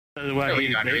Well,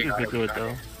 Vegas could do it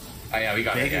though. Oh yeah, we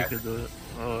got it. Vegas could do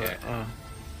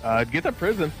it. Get the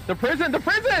prison. The prison! The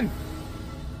prison!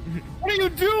 What are you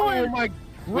doing? Oh my...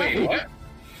 Wait, what?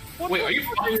 Wait, are you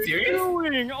fucking serious?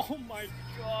 Doing? Oh my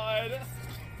god.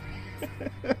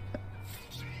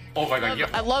 Oh my god,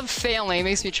 I love failing, it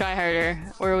makes me try harder.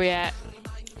 Where are we at?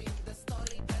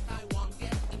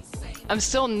 I'm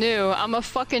still new. I'm a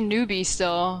fucking newbie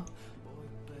still.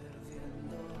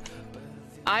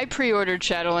 I pre-ordered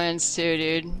Shadowlands too,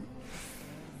 dude.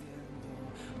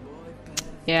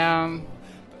 Yeah.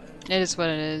 It is what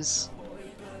it is.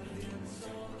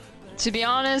 To be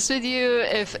honest with you,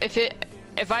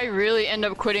 if I really end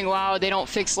up quitting WoW, they don't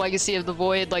fix Legacy of the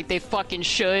Void like they fucking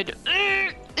should.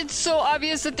 It's so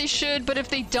obvious that they should, but if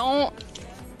they don't,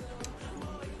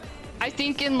 I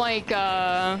think in like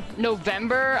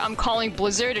November, I'm calling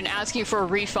Blizzard and asking for a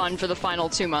refund for the final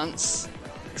 2 months.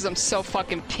 Because I'm so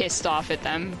fucking pissed off at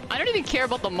them. I don't even care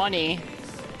about the money.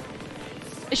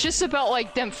 It's just about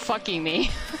like them fucking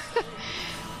me.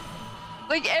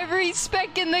 Like every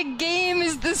spec in the game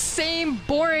is the same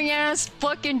boring ass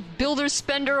fucking builder,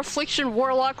 spender, affliction,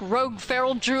 warlock, rogue,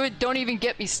 feral, druid. Don't even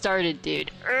get me started, dude.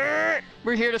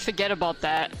 We're here to forget about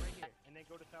that. And then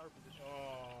go to tower position.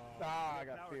 I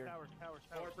got fear. Towers.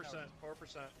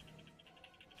 4%.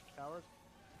 Towers.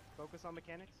 Focus on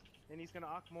mechanics. And he's gonna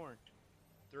Ock more.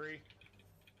 3.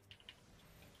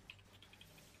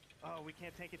 Oh, we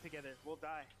can't tank it together. We'll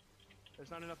die. There's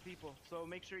not enough people. So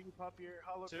make sure you pop your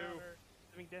hollow counter.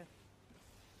 Living death.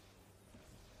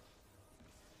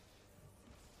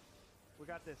 We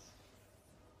got this.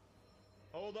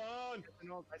 Hold on!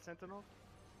 Sentinel, by Sentinel.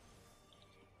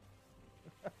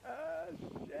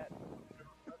 Shit.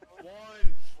 1.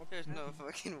 There's no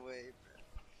fucking way, bro.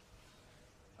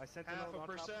 I Sentinel on top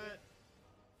of 0.5%. it.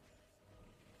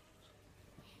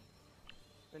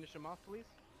 Finish him off, please.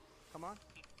 Come on.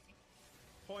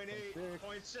 0.8.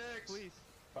 0.6. Please.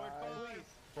 0.5.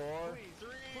 4,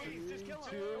 Please, just kill him.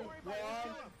 2, Don't worry about 1.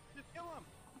 it. Just kill him.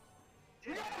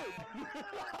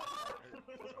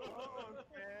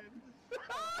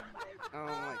 Oh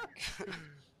my god.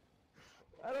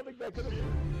 I don't think that could have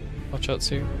Watch out,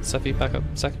 Sue. Sephi, back up.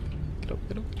 Second. Get up.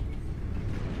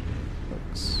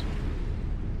 Focus.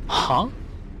 Huh?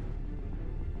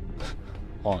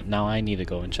 Well, now I need to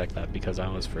go and check that because I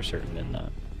was for certain in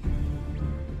that.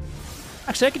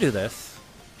 Actually, I could do this.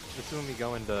 This is when we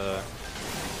go into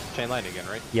Chain Light again,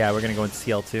 right? Yeah, we're gonna go into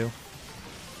CL2.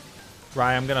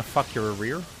 Ryan, I'm gonna fuck your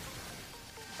rear.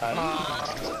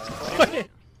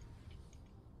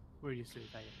 Where do you say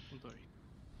that? I'm sorry.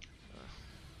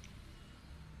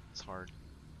 It's hard.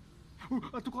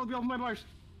 I took all the off my Mars.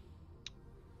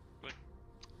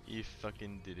 You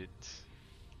fucking did it.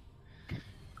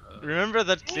 Remember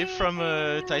that clip from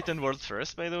Titan World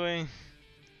First, by the way?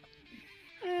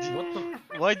 What the?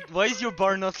 Why is your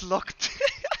bar not locked?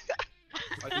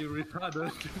 Are you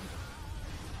retarded?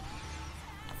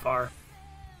 Far.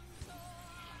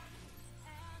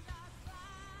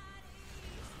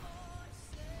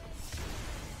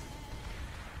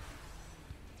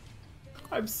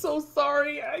 I'm so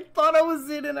sorry. I thought I was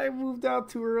in and I moved out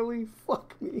too early.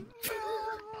 Fuck me.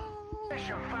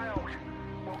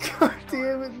 God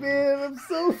damn it, man. I'm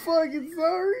so fucking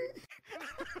sorry.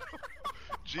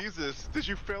 Jesus, did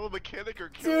you fail a mechanic or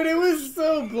kill Dude, it was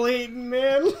so blatant,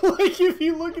 man. Like, if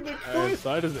you look at the clip.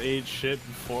 So I just ate shit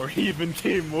before he even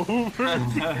came over.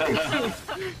 Yeah.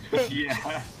 This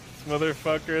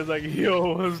motherfucker is like,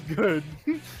 yo, what's good?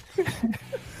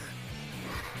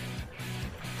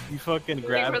 He fucking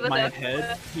grabbed my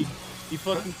head. He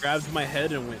fucking grabbed my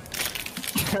head and went.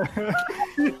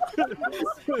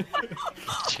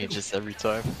 Changes every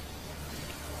time.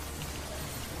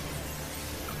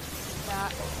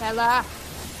 LALA.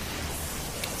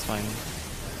 It's fine.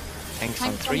 Tanks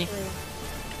on 3.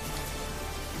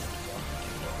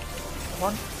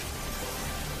 1,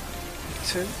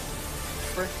 2,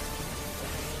 3.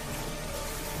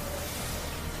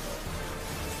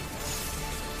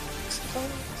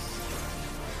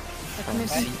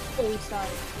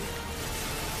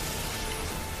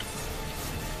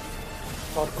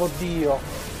 Porco dio.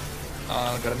 I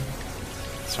got him.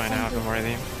 It's fine, I have him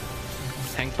already.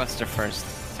 Tank Buster first.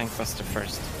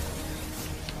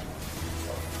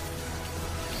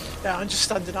 Yeah, I'm just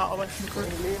standing out away from the group.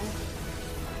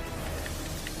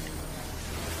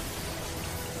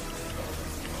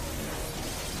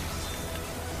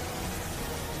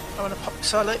 I'm gonna pop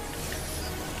Solid.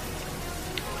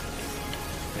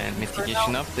 And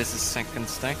mitigation up, this is second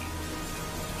stack.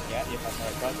 Yeah, you have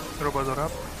my cut. Robot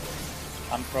up.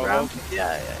 Unprovoked.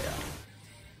 Yeah.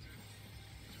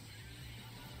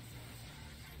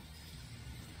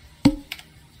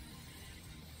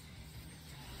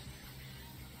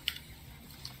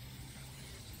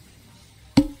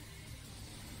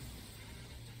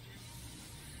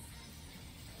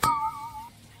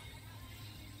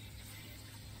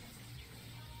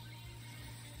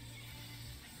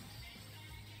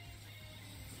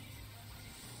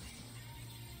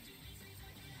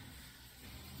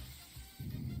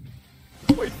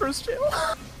 first jail.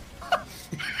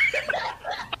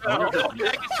 First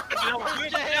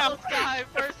jail guy,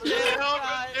 first jail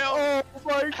guy. Oh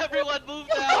my God. Everyone move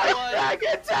that one.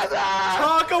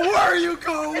 Taka, where are you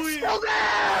going? It's still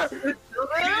there! You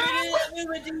didn't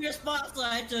let me do your spot, so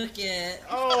I took it.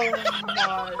 Oh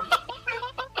my.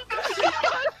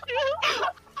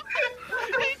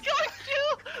 He got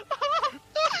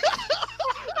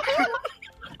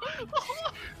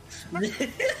you!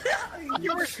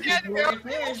 You were standing there.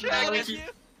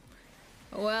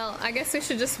 Well, I guess we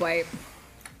should just wait.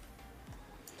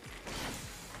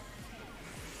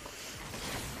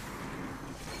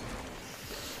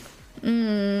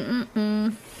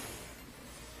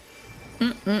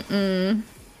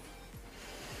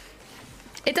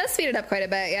 It does speed it up quite a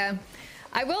bit, yeah.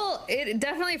 I will. It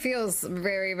definitely feels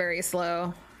very, very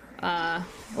slow. Why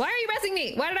are you messing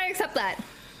me? Why did I accept that?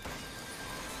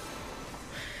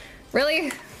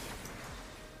 Really?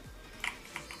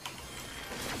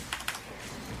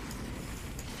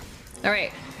 All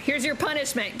right, here's your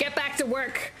punishment. Get back to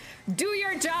work. Do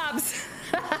your jobs.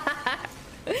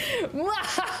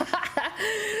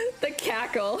 The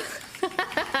cackle.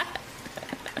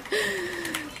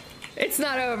 It's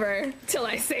not over till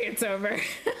I say it's over.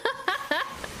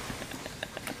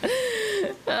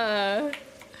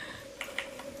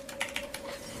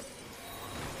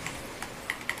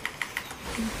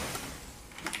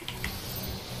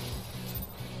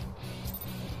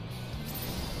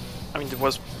 I mean, it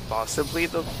was possibly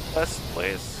the best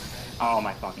place. Oh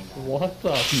my fucking god. What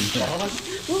the fuck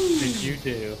did you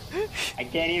do? I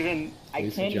can't even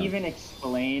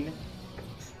explain.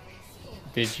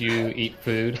 Did you eat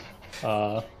food?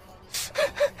 No.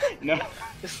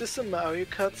 Is this a Mario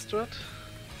Kart strat?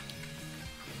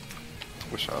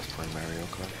 Wish I was playing Mario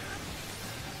Kart.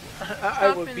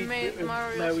 I would beat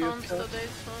Mario songs Kart. today,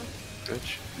 so.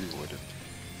 Bitch, you wouldn't.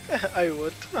 I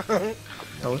would.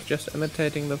 I was just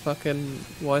imitating the fucking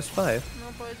voice 5.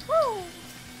 No, but it's woo!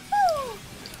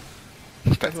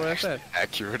 That's what I said.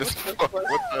 Accurate as fuck. What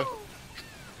the?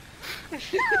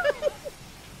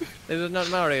 This is not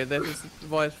Mario, this is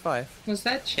voice 5. Was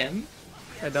that Chim?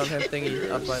 I don't have thingy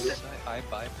up by the side. I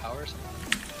buy power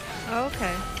something. Oh,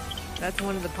 okay. That's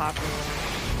one of the popular ones.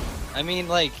 I mean,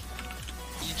 like,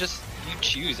 you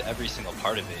choose every single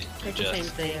part of it. It's the same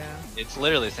thing. Yeah. It's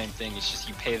literally the same thing. It's just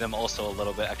you pay them also a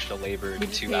little bit extra labor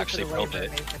to actually build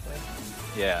it. Basically.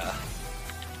 Yeah.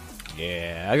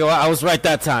 Yeah, I was right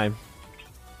that time.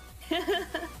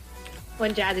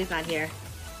 When Jazzy's not here.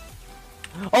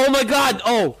 Oh my god!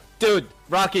 Oh, dude,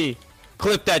 Rocky,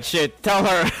 clip that shit. Tell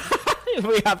her.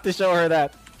 We have to show her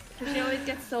that. She always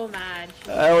gets so mad.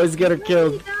 I always get her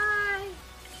killed. Die!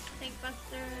 Tank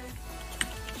Buster.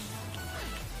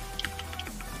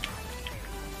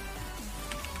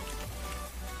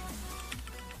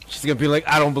 She's gonna be like,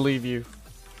 I don't believe you.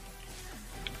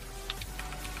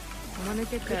 I want to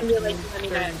get that You're like, 7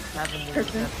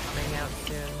 that's coming out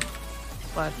soon.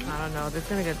 But I don't know. That's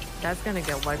gonna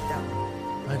get wiped out.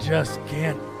 I just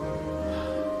can't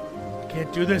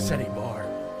do this anymore.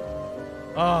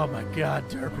 Oh my god,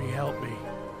 Derpy, help me.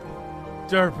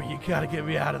 Derpy, you gotta get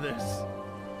me out of this.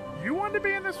 You wanted to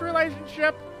be in this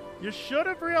relationship? You should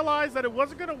have realized that it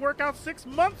wasn't gonna work out 6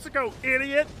 months ago,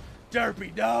 idiot!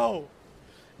 Derpy, no!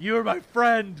 You were my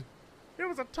friend. It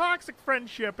was a toxic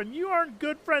friendship, and you aren't a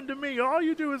good friend to me. All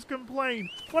you do is complain.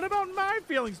 What about my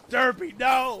feelings? Derpy,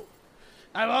 no!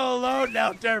 I'm all alone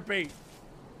now, Derpy.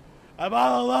 I'm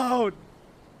all alone.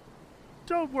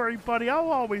 Don't worry, buddy.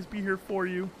 I'll always be here for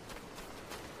you.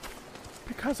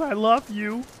 Because I love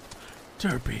you.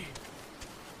 Derpy,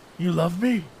 you love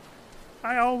me?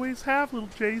 I always have, little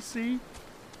JC.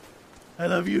 I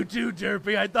love you too,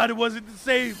 Derpy. I thought it wasn't the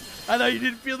same. I thought you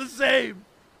didn't feel the same.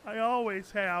 I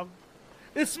always have.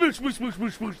 It's smooch, smooch, smooch,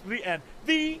 smooch, smooch. The end.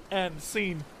 The end.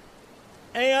 Scene.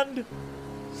 And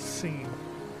scene.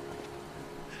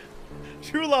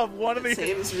 True love, one of the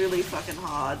save is really fucking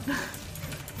hard.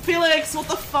 Felix, what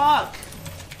the fuck?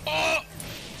 Oh.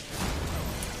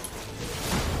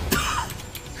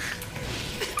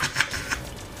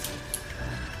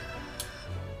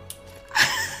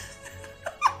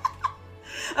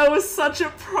 That was such a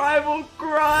primal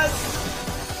grunt.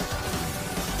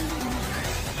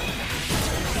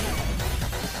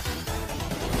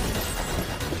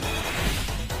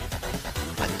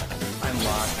 I'm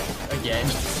locked again.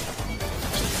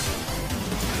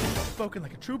 Spoken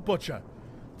like a true butcher.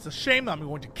 It's a shame that I'm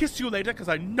going to kiss you later, because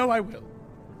I know I will.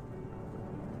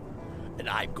 And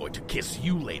I'm going to kiss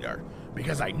you later,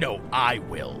 because I know I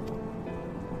will.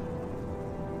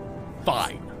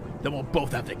 Fine. Then we'll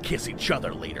both have to kiss each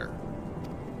other later.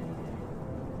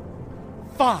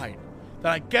 Fine.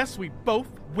 then I guess we both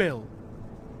will.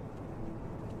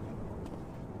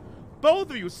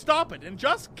 Both of you stop it and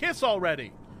just kiss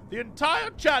already. The entire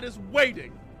chat is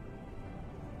waiting.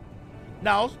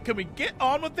 Now, can we get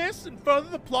on with this and further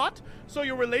the plot so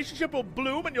your relationship will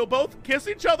bloom and you'll both kiss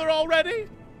each other already?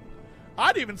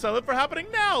 I'd even sell it for happening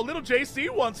now. Little JC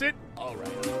wants it. All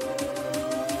right.